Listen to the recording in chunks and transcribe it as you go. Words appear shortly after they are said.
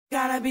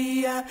Gotta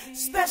be a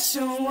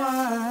special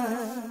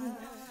one.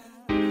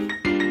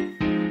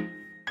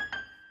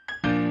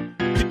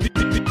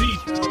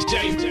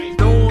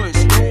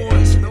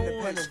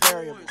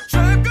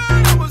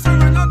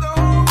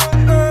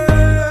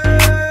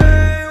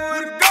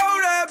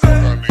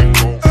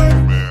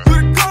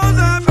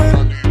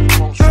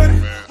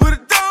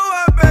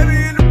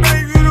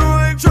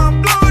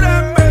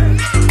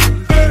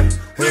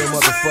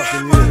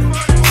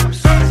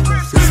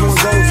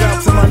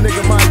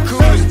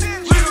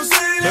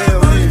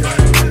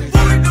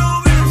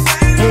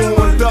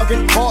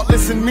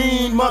 Heartless and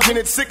mean, mugging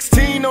at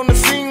 16 on the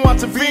scene,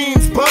 watching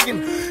fiends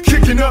bugging,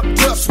 kicking up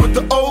dust with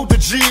the older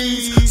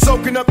G's,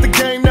 soaking up the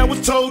game that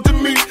was told to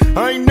me.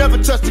 I ain't never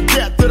touched a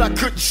gat that I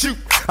couldn't shoot.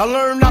 I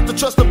learned not to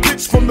trust a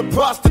bitch from the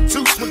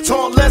prostitutes with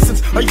taught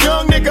lessons. A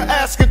young nigga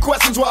asking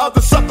questions while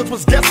other suckers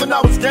was guessing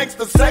I was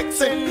gangster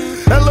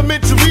sexing.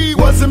 Elementary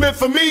wasn't meant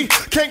for me,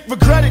 can't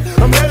regret it.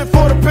 I'm headed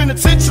for the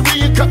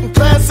penitentiary and cutting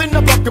class in,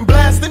 I'm fucking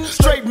blasting,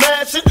 straight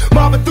mashing,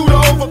 mobbing through the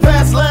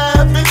overpass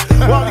laughing,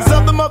 while these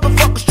other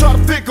motherfuckers try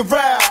to figure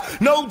out.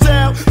 No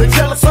doubt, they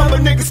jealous of a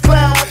nigga's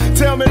clout.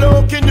 Tell me,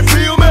 Lord, can you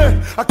feel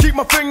me? I keep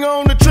my finger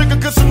on the trigger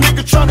cause some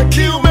nigga tryna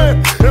kill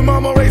me. And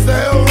mama raised the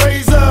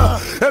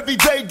hellraiser, every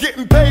day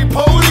getting paid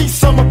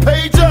police on my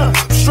pager.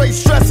 Straight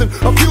stressing,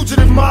 a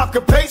fugitive, my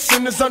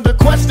occupation is under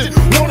question,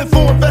 wanted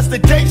for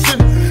investigation.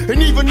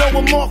 And even though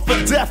I'm off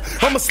for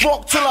death, I'ma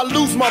smoke till I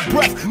lose my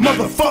breath,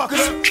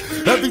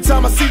 motherfuckers. Every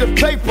time I see the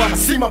paper, I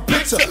see my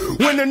picture.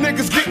 When the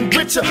niggas getting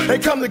richer, they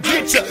come to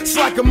get ya. It's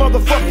like a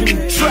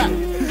motherfucking trap,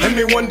 and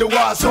they wonder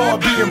why it's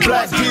hard being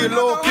black. Dear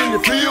Lord, can you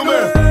feel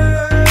me?